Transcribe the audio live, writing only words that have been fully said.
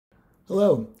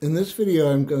Hello, in this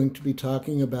video I'm going to be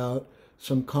talking about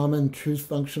some common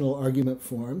truth-functional argument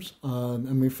forms.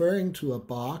 I'm referring to a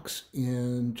box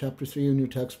in Chapter 3 in your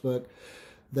textbook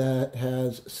that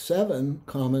has 7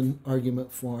 common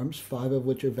argument forms, 5 of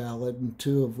which are valid and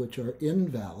 2 of which are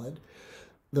invalid.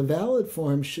 The valid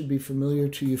forms should be familiar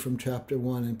to you from Chapter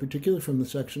 1, in particular from the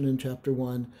section in Chapter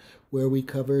 1 where we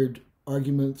covered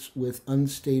arguments with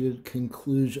unstated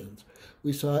conclusions.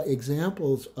 We saw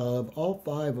examples of all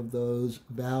 5 of those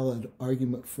valid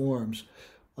argument forms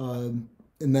in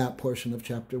that portion of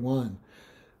Chapter 1.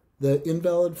 The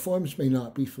invalid forms may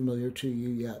not be familiar to you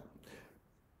yet.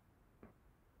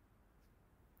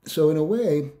 So in a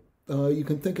way, you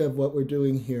can think of what we're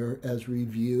doing here as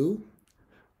review,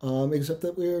 except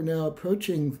that we are now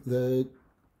approaching the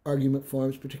argument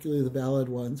forms, particularly the valid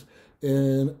ones,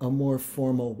 in a more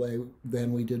formal way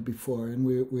than we did before, and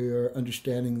we are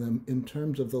understanding them in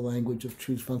terms of the language of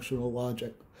truth-functional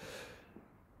logic.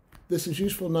 This is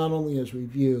useful not only as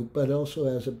review, but also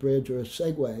as a bridge or a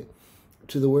segue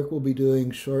to the work we'll be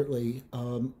doing shortly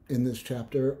in this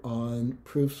chapter on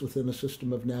proofs within a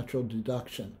system of natural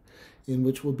deduction, in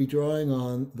which we'll be drawing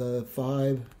on the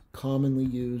 5 commonly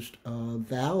used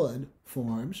valid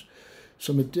forms,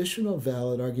 some additional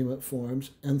valid argument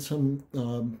forms, and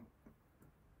some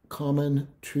common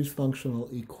truth-functional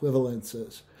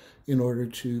equivalences in order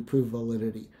to prove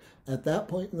validity. At that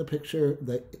point in the picture,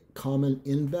 the common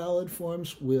invalid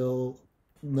forms will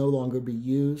no longer be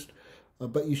used,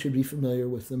 but you should be familiar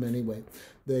with them anyway.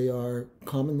 They are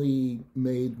commonly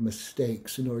made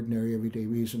mistakes in ordinary everyday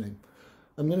reasoning.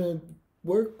 I'm going to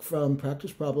work from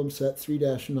practice problem set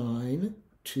 3-9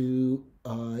 to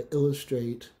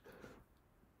illustrate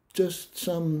just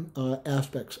some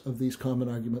aspects of these common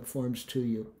argument forms to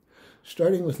you.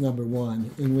 Starting with number 1,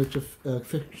 in which a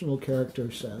fictional character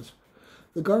says,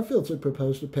 "The Garfields had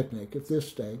proposed a picnic if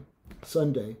this day,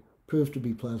 Sunday, proved to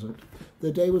be pleasant.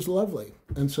 The day was lovely,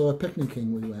 and so a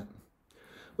picnicking we went."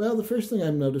 Well, the first thing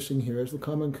I'm noticing here is the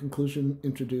common conclusion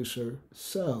introducer,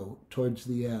 so, towards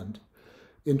the end,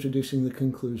 introducing the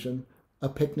conclusion, a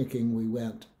picnicking we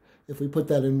went. If we put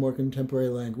that in more contemporary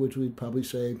language, we'd probably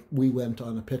say, we went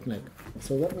on a picnic.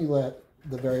 So let me let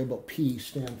the variable p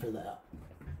stand for that.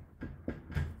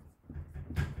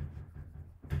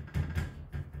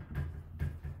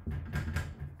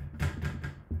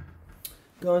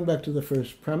 Going back to the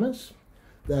first premise,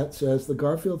 that says the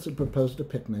Garfields had proposed a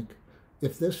picnic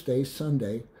if this day,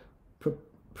 Sunday,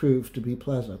 proved to be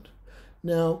pleasant.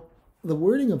 Now, the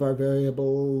wording of our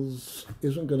variables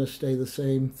isn't going to stay the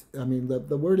same. I mean,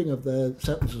 the wording of the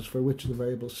sentences for which the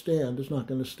variables stand is not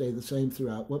going to stay the same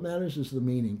throughout. What matters is the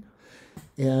meaning.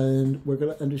 And we're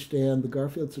going to understand the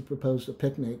Garfields had proposed a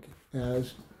picnic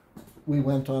as we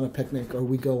went on a picnic, or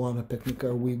we go on a picnic,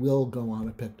 or we will go on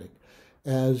a picnic.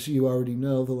 As you already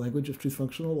know, the language of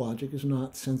truth-functional logic is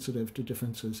not sensitive to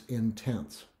differences in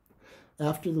tense.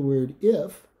 After the word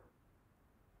if,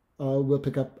 we'll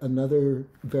pick up another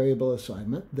variable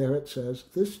assignment. There it says,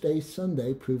 this day,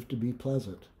 Sunday, proved to be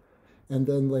pleasant. And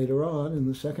then later on, in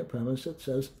the second premise, it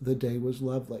says, the day was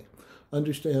lovely.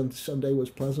 Understand Sunday was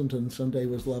pleasant and Sunday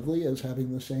was lovely as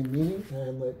having the same meaning,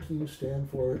 and let Q stand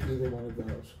for either one of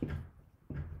those.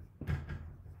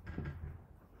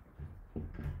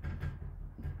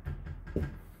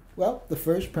 Well, the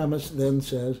first premise then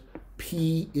says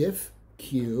P if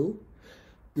Q.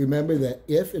 Remember that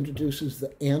if introduces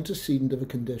the antecedent of a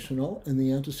conditional, and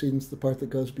the antecedent's the part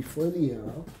that goes before the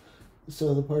arrow.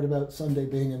 So the part about Sunday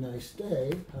being a nice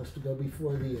day has to go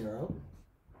before the arrow.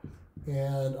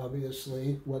 And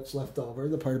obviously what's left over,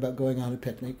 the part about going on a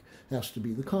picnic, has to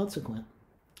be the consequent.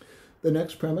 The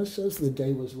next premise says the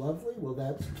day was lovely. Well,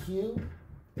 that's Q.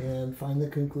 And find the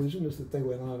conclusion is that they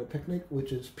went on a picnic,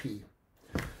 which is P.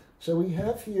 So we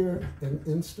have here an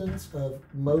instance of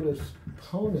modus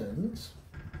ponens.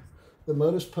 The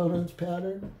modus ponens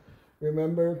pattern,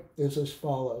 remember, is as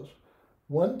follows.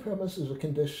 One premise is a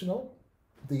conditional.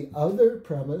 The other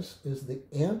premise is the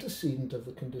antecedent of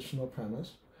the conditional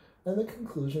premise. And the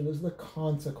conclusion is the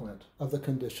consequent of the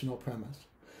conditional premise.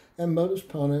 And modus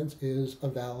ponens is a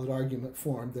valid argument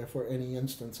form, therefore any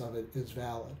instance of it is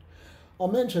valid. I'll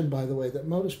mention, by the way, that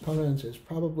modus ponens is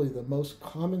probably the most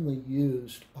commonly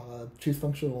used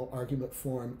truth-functional argument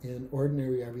form in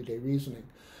ordinary everyday reasoning.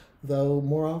 Though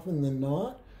more often than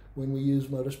not, when we use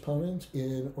modus ponens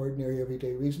in ordinary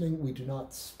everyday reasoning, we do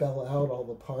not spell out all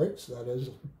the parts, that is,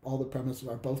 all the premises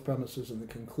are both premises and the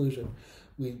conclusion.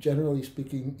 We, generally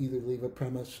speaking, either leave a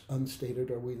premise unstated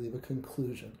or we leave a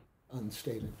conclusion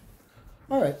unstated.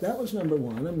 All right, that was number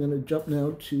 1. I'm going to jump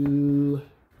now to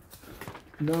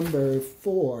number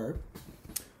 4.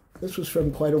 This was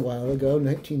from quite a while ago,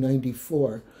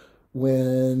 1994,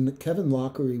 when Kevin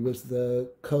Lockery was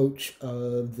the coach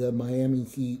of the Miami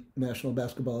Heat National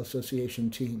Basketball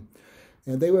Association team.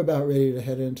 And they were about ready to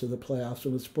head into the playoffs,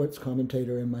 and the sports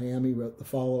commentator in Miami wrote the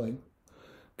following: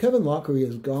 Kevin Lockery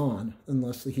is gone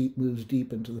unless the Heat moves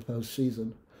deep into the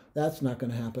postseason. That's not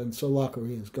going to happen, so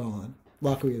Lockery is gone.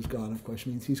 Lockery is gone, of course,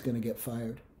 means he's going to get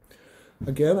fired.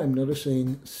 Again, I'm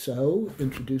noticing so,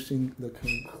 introducing the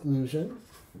conclusion.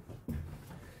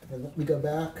 And let me go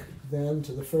back then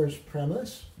to the first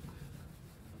premise.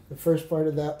 The first part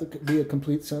of that could be a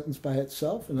complete sentence by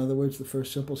itself. In other words, the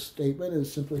first simple statement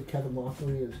is simply Kevin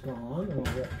Lockery is gone, and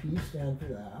I'll let P stand for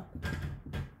that.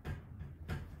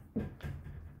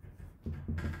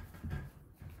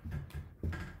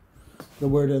 The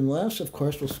word unless, of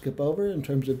course, we'll skip over in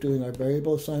terms of doing our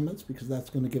variable assignments, because that's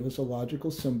going to give us a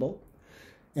logical symbol.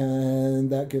 And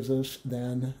that gives us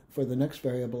then, for the next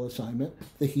variable assignment,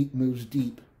 the Heat moves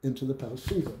deep into the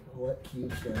postseason. I'll let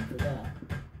Q stand for that.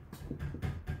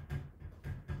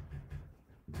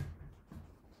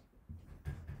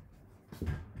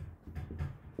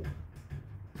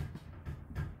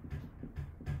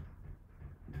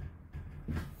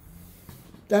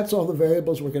 That's all the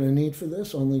variables we're going to need for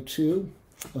this, only two,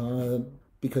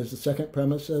 because the second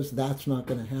premise says that's not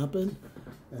going to happen.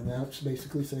 And that's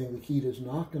basically saying the Heat is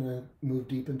not going to move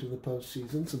deep into the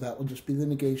postseason, so that will just be the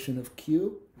negation of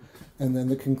Q. And then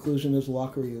the conclusion is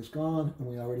Lockery is gone, and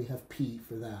we already have P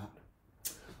for that.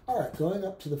 All right, going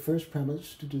up to the first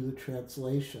premise to do the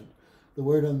translation. The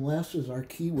word unless is our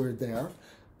key word there.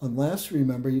 Unless,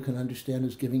 remember, you can understand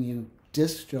is giving you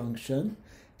disjunction,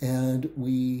 and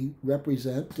we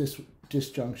represent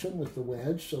disjunction with the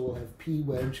wedge, so we'll have P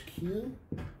wedge Q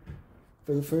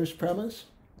for the first premise.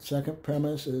 Second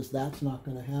premise is that's not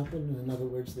going to happen. In other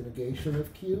words, the negation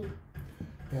of Q.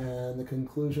 And the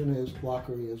conclusion is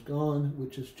Lockery is gone,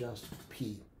 which is just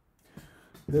P.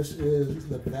 This is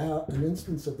an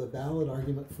instance of the valid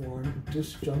argument form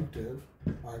disjunctive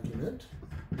argument.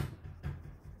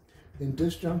 In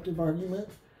disjunctive argument,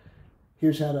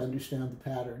 here's how to understand the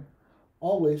pattern.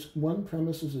 Always, one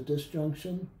premise is a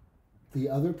disjunction. The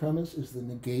other premise is the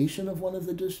negation of one of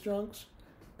the disjuncts.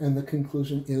 And the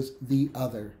conclusion is the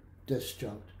other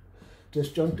disjunct.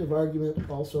 Disjunctive argument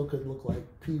also could look like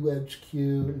P wedge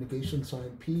Q, negation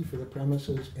sign P for the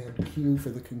premises, and Q for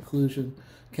the conclusion.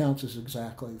 Counts as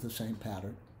exactly the same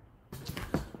pattern.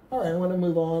 All right, I want to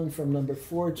move on from number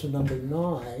 4 to number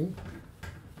 9.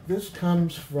 This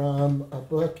comes from a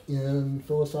book in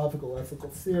philosophical ethical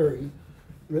theory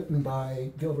written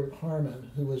by Gilbert Harmon,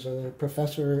 who was a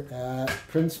professor at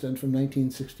Princeton from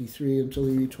 1963 until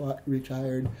he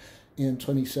retired in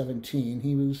 2017.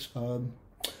 He was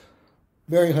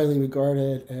very highly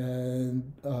regarded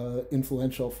and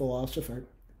influential philosopher.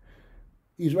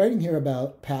 He's writing here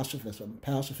about pacifism.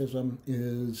 Pacifism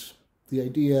is the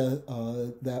idea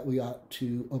that we ought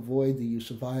to avoid the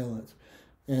use of violence.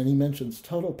 And he mentions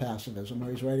total pacifism,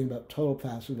 or he's writing about total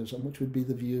pacifism, which would be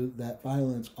the view that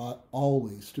violence ought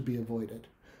always to be avoided.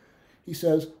 He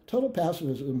says, total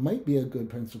pacifism might be a good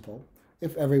principle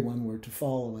if everyone were to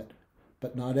follow it,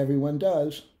 but not everyone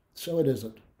does, so it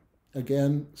isn't.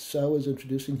 Again, so is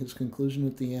introducing his conclusion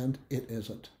at the end, it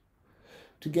isn't.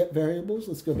 To get variables,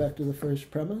 let's go back to the first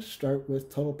premise. Start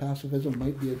with total pacifism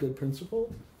might be a good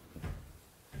principle.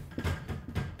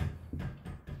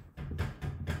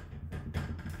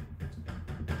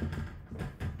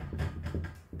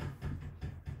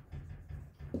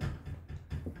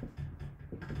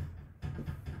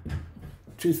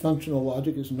 Truth functional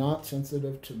logic is not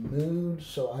sensitive to mood,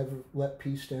 so I've let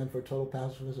P stand for total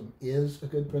pacifism is a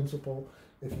good principle.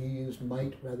 If you used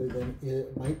might rather than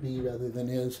might be rather than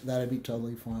is, that'd be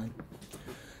totally fine.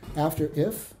 After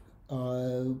if,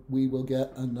 we will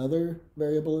get another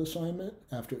variable assignment.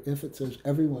 After if, it says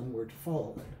everyone were to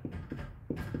follow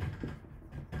it.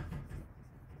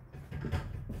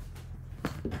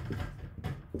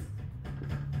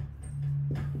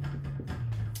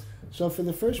 So for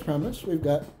the first premise, we've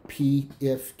got P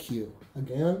if Q.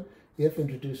 Again, if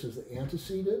introduces the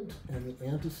antecedent, and the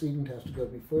antecedent has to go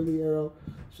before the arrow,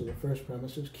 so the first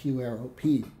premise is Q arrow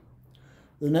P.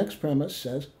 The next premise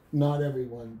says, not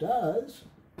everyone does.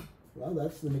 Well,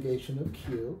 that's the negation of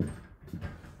Q.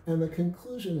 And the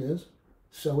conclusion is,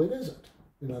 so it isn't.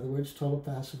 In other words, total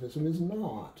pacifism is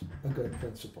not a good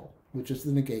principle, which is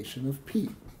the negation of P.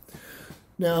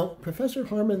 Now, Professor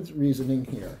Harmon's reasoning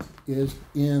here is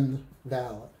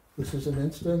invalid. This is an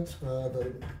instance of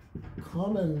a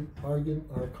common argument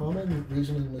or common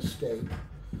reasoning mistake,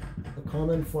 a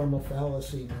common formal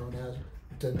fallacy known as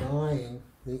denying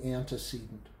the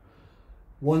antecedent.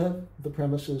 One of the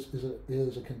premises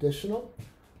is a conditional.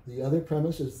 The other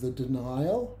premise is the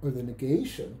denial or the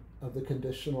negation of the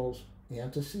conditional's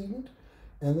antecedent.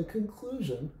 And the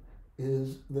conclusion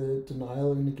is the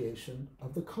denial or negation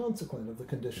of the consequent of the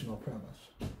conditional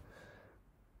premise.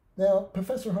 Now,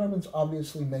 Professor Harmon's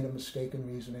obviously made a mistake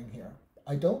in reasoning here.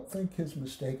 I don't think his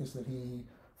mistake is that he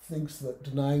thinks that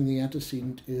denying the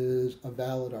antecedent is a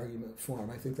valid argument form.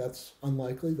 I think that's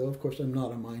unlikely, though of course I'm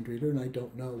not a mind reader and I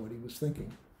don't know what he was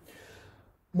thinking.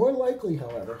 More likely,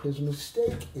 however, his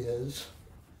mistake is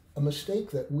a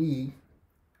mistake that we,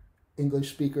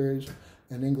 English speakers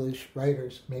and English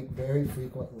writers, make very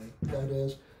frequently. That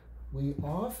is, we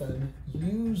often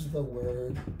use the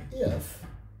word if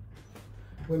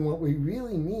when what we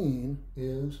really mean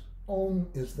is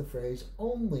the phrase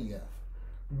only if.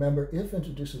 Remember, if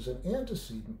introduces an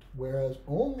antecedent, whereas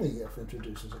only if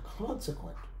introduces a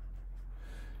consequent.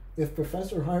 If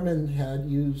Professor Harmon had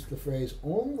used the phrase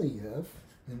only if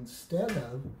instead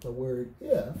of the word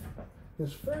if,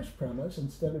 his first premise,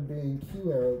 instead of being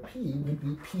Q arrow P, would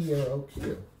be P arrow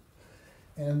Q.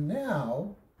 And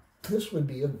now, this would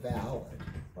be a valid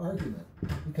argument,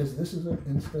 because this is an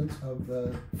instance of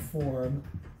the form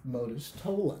modus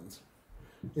tollens.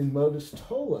 In modus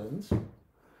tollens,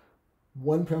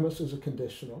 one premise is a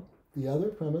conditional. The other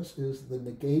premise is the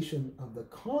negation of the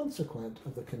consequent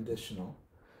of the conditional.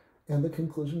 And the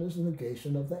conclusion is the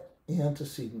negation of the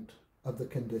antecedent of the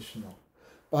conditional.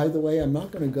 By the way, I'm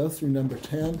not going to go through number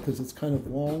 10 because it's kind of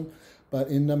long, but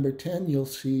in number 10 you'll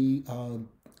see an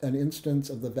instance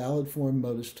of the valid form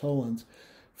modus tollens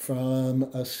from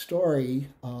a story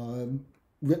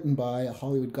written by a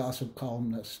Hollywood gossip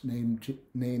columnist named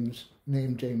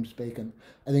James Bacon.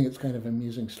 I think it's kind of an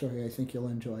amusing story. I think you'll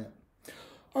enjoy it.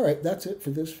 All right, that's it for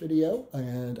this video,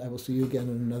 and I will see you again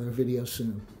in another video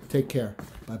soon. Take care.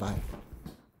 Bye-bye.